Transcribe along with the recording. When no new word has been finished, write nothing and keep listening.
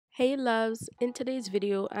Hey loves, in today's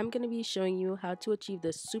video I'm going to be showing you how to achieve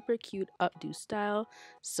this super cute updo style,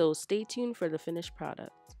 so stay tuned for the finished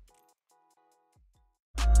product.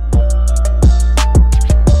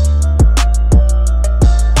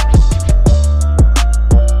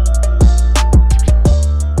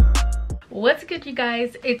 What's good, you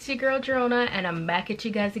guys? It's your girl Jahrohna and I'm back at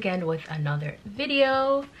you guys again with another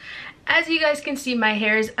video. As you guys can see, my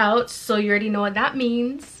hair is out, so you already know what that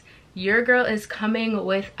means. Your girl is coming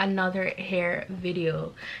with another hair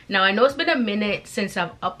video. Now I know it's been a minute since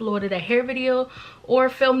I've uploaded a hair video or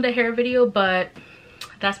filmed a hair video, but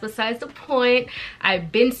that's besides the point. I've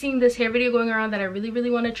been seeing this hair video going around that I really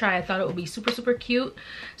want to try. I thought it would be super cute.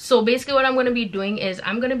 So basically what I'm going to be doing is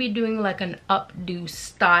I'm going to be doing like an updo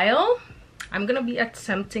style. I'm gonna be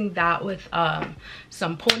attempting that with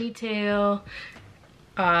some ponytail.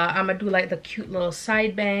 I'm gonna do like the cute little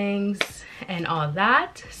side bangs and all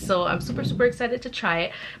that. So I'm super excited to try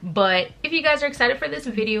it. But if you guys are excited for this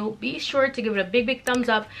video, be sure to give it a big thumbs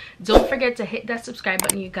up. Don't forget to hit that subscribe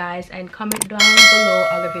button, you guys, and comment down below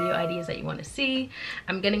other video ideas that you want to see.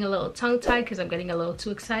 I'm getting a little tongue-tied because I'm getting a little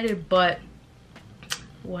too excited, but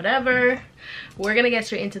whatever. We're gonna get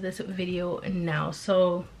straight into this video now.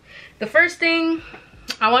 So the first thing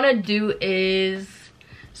I want to do is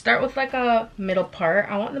start with like a middle part.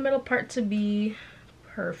 I want the middle part to be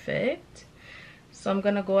perfect. So I'm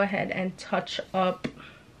going to go ahead and touch up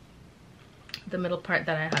the middle part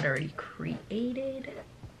that I had already created.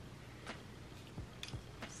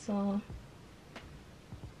 So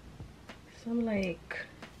some like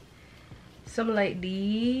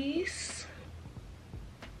these.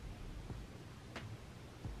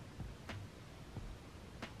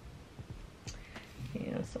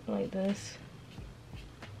 Yeah, something like this.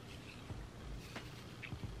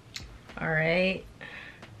 All right.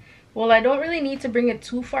 Well, I don't really need to bring it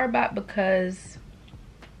too far back because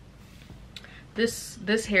this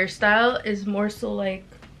hairstyle is more so like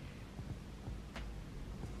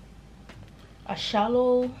a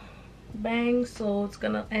shallow bang, so it's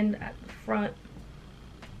gonna end at the front.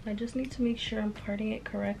 I just need to make sure I'm parting it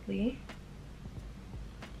correctly.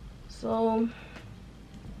 So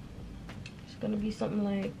gonna be something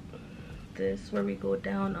like this where we go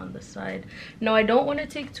down on the side. No, I don't want to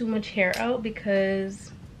take too much hair out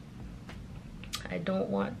because I don't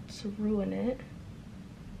want to ruin it.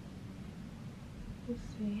 Let's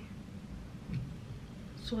see.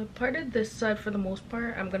 So I parted this side for the most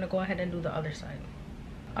part. I'm gonna go ahead and do the other side.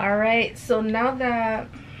 All right, so now that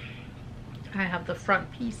I have the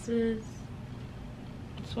front pieces,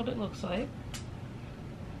 that's what it looks like.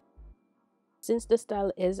 Since the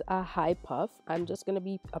style is a high puff, I'm just going to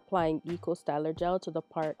be applying Eco Styler gel to the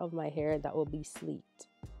part of my hair that will be sleeked.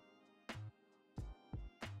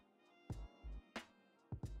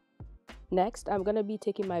 Next, I'm going to be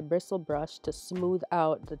taking my bristle brush to smooth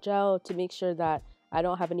out the gel to make sure that I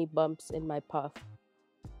don't have any bumps in my puff.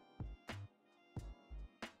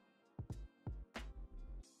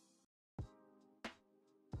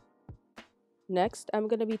 Next, I'm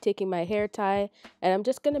going to be taking my hair tie and I'm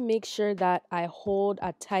just going to make sure that I hold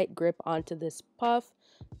a tight grip onto this puff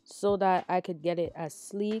so that I could get it as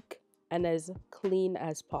sleek and as clean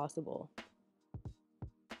as possible.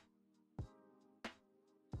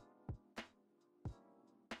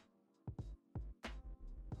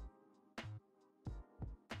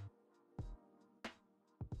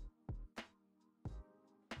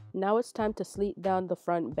 Now it's time to sleek down the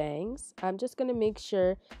front bangs. I'm just going to make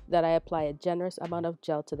sure that I apply a generous amount of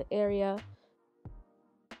gel to the area.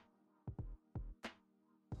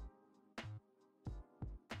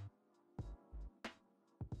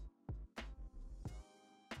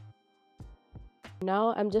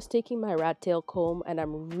 Now I'm just taking my rat tail comb and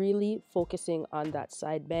I'm really focusing on that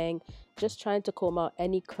side bang, just trying to comb out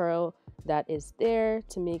any curl that is there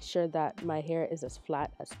to make sure that my hair is as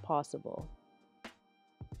flat as possible.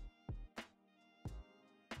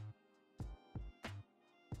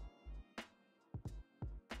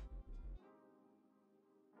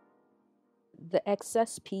 The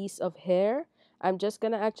excess piece of hair, I'm just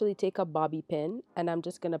going to actually take a bobby pin and I'm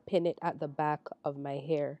just going to pin it at the back of my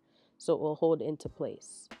hair so it will hold into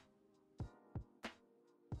place.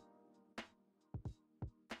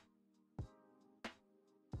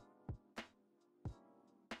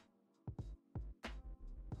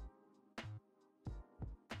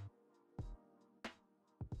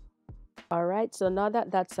 Alright, so now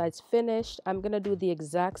that that side's finished, I'm going to do the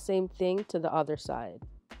exact same thing to the other side.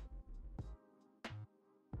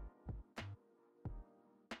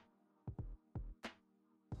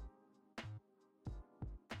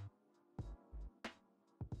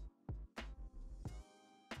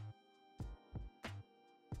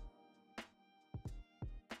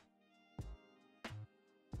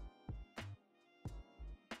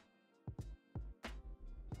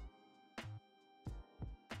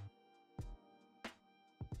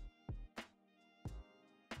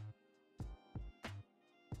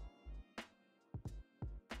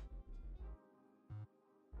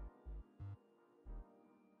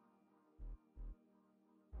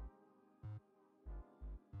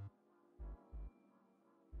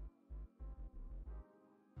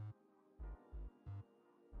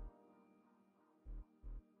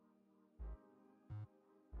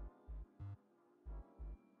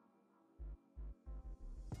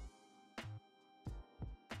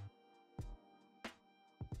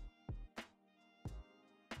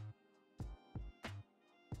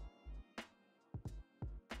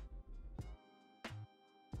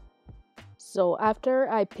 So after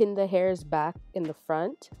I pinned the hairs back in the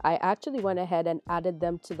front, I actually went ahead and added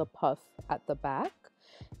them to the puff at the back.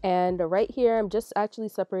 And right here, I'm just actually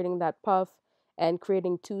separating that puff and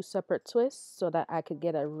creating 2 separate twists so that I could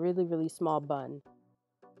get a really, really small bun.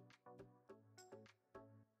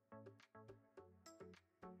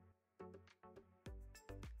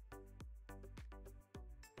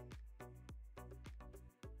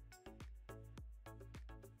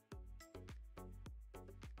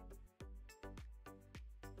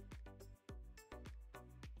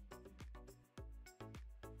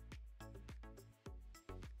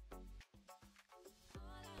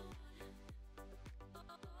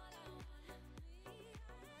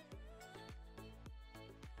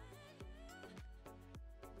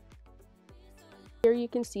 Here you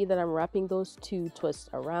can see that I'm wrapping those 2 twists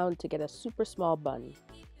around to get a super small bun.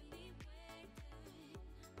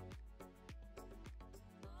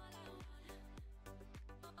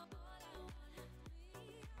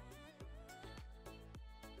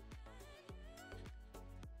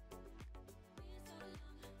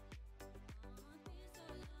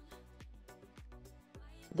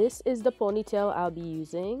 This is the ponytail I'll be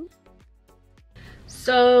using.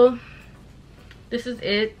 So this is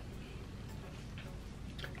it.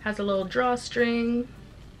 Has a little drawstring.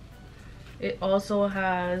 It also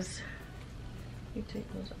has, you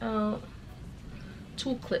take those out,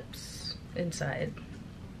 2 clips inside.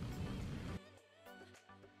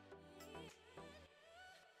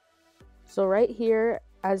 So right here,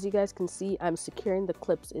 as you guys can see, I'm securing the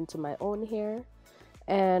clips into my own hair.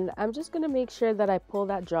 And I'm just going to make sure that I pull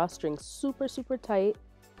that drawstring super, super tight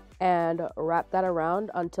and wrap that around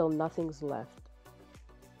until nothing's left.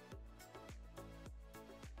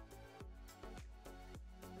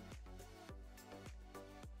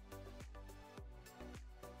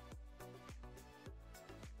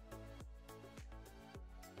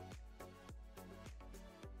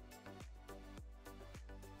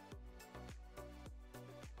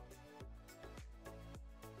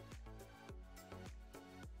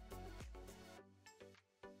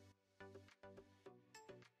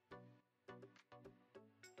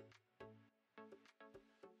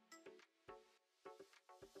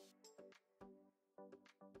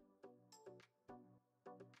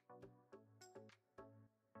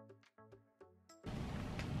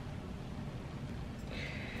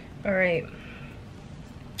 All right,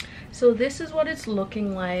 so this is what it's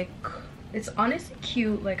looking like. It's honestly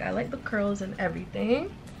cute. Like, I like the curls and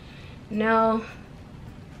everything. Now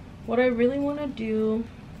what I really want to do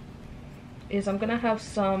is I'm gonna have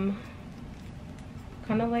some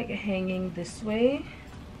kind of like hanging this way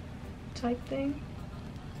type thing.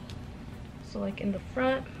 So like in the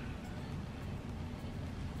front,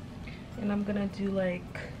 and I'm gonna do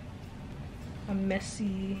like a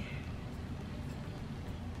messy,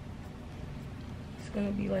 gonna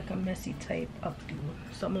be like a messy type updo,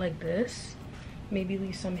 something like this. Maybe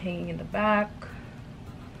leave some hanging in the back,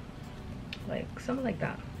 like something like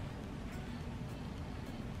that.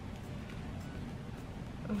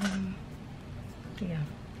 Yeah,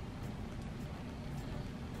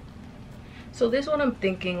 so this one I'm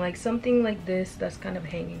thinking like something like this that's kind of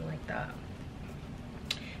hanging like that.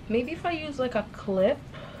 Maybe if I use like a clip.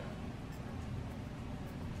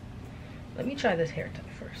 Let me try this hair tie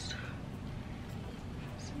first.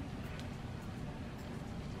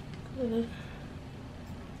 I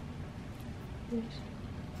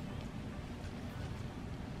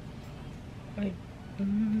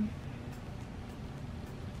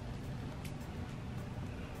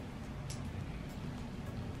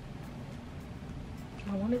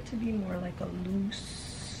want it to be more like a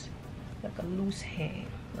loose hang,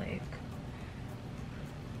 like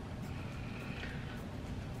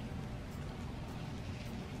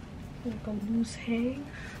a loose hang,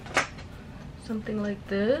 something like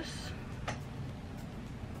this.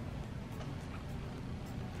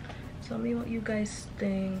 Tell me what you guys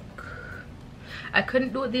think. I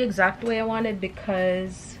couldn't do it the exact way I wanted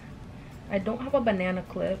because I don't have a banana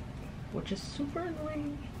clip, which is super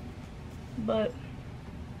annoying, but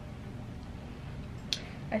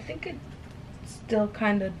I think it still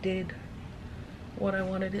kind of did what I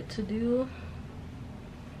wanted it to do,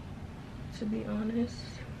 to be honest,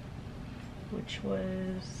 which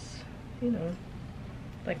was, you know,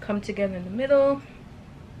 like come together in the middle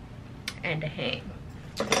and a hang.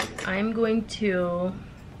 I'm going to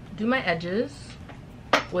do my edges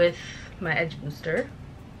with my edge booster.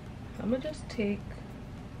 I'm gonna just take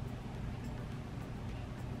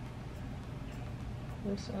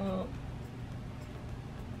this out,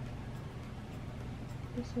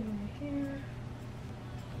 this one over here.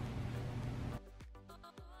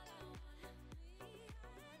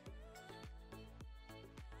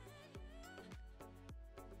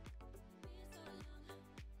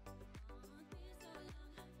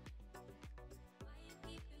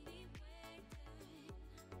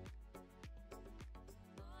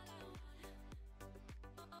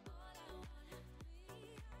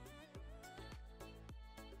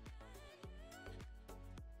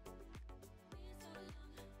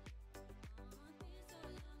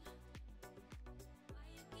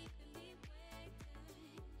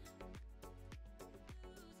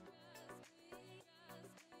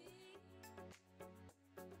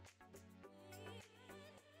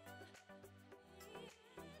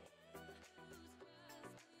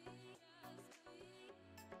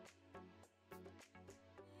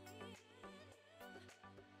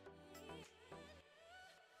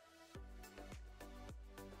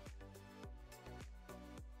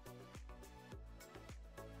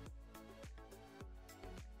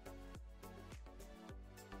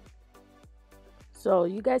 So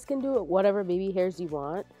you guys can do whatever baby hairs you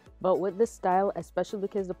want, but with this style, especially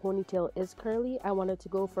because the ponytail is curly, I wanted to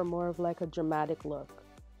go for more of like a dramatic look.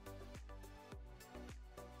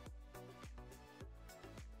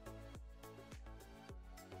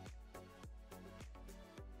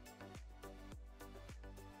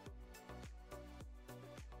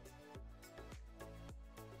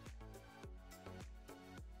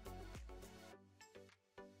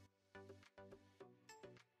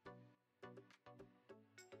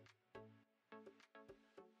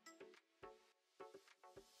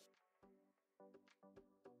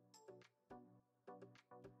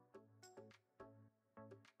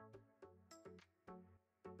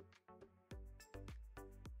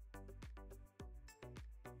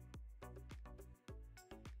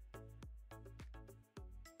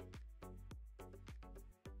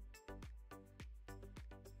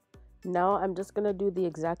 Now I'm just gonna do the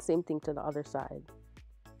exact same thing to the other side.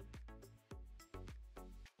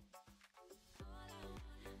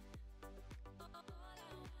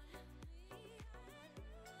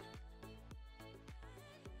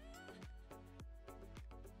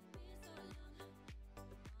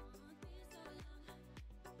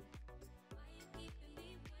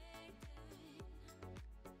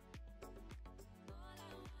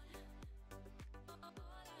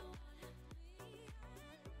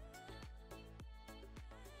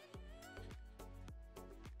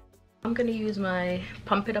 I'm gonna use my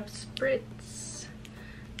Pump It Up spritz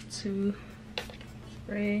to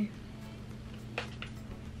spray,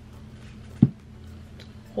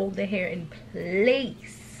 hold the hair in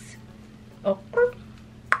place. Oh,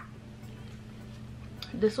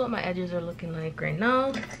 this is what my edges are looking like right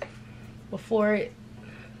now. Before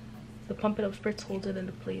the Pump It Up spritz holds it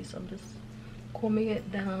into place, I'm just combing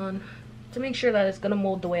it down to make sure that it's gonna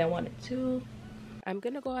mold the way I want it to. I'm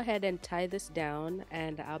gonna go ahead and tie this down,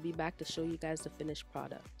 and I'll be back to show you guys the finished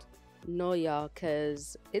product. No, y'all,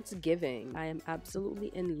 cause it's giving. I am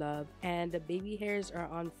absolutely in love, and the baby hairs are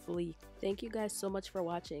on fleek. Thank you guys so much for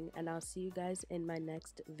watching, and I'll see you guys in my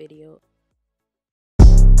next video.